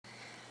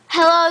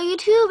Hello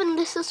YouTube, and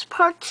this is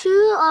part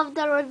 2 of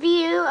the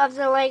review of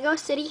the Lego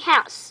City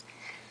House.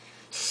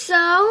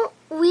 So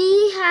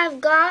we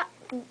got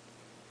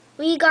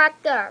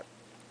the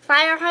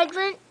fire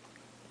hydrant,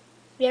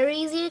 very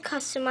easy to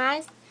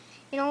customize.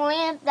 And a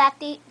lamp that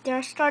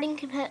they're starting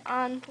to put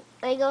on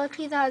Lego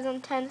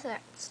 2010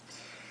 sets.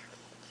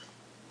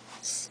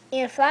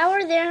 And a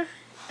flower there,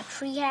 a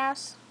tree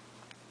house,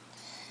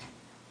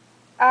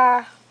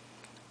 a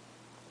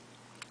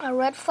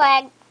red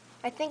flag,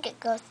 I think it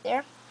goes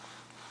there.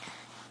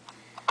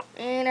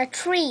 And a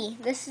tree.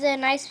 This is a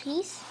nice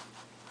piece.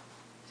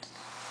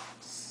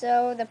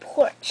 So the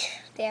porch.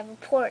 They have a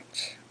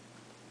porch.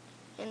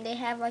 And they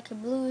have like a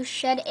blue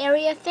shed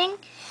area thing.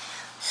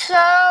 So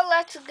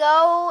let's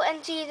go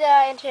and see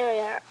the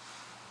interior.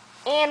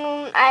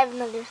 And I have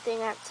another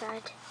thing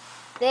outside.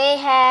 They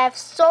have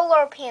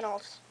solar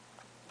panels.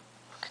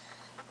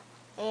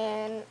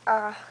 And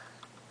a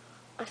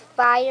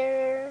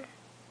fire.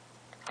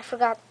 I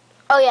forgot.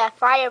 Oh yeah,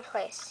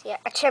 fireplace. Yeah,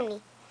 a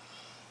chimney.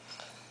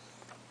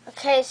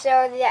 Okay, so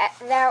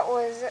that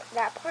was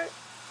that part.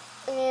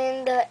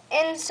 And the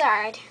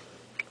inside,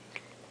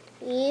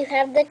 you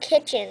have the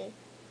kitchen.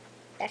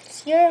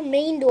 That's your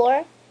main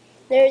door.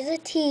 There's a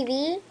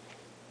TV,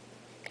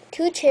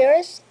 2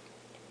 chairs.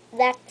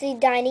 That's the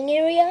dining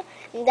area,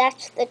 and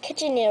that's the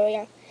kitchen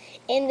area.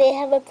 And they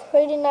have a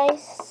pretty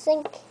nice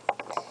sink.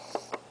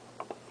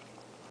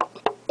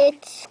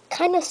 It's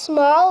kind of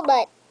small,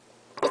 but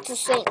it's a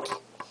sink.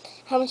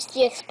 How much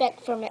do you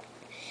expect from it?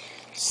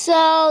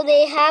 So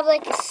they have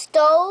like a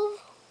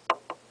stove.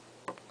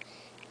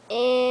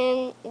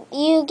 And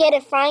you get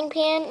a frying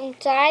pan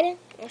inside.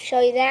 I'll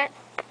show you that.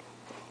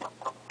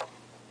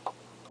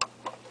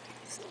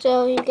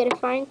 So you get a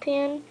frying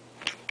pan.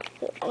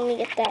 Let me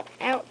get that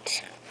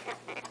out.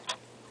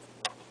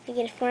 You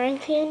get a frying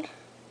pan.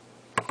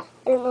 I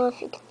don't know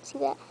if you can see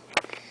that.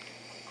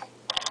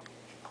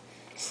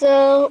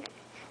 So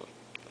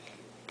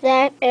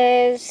that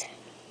is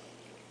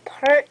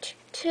part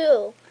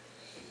 2.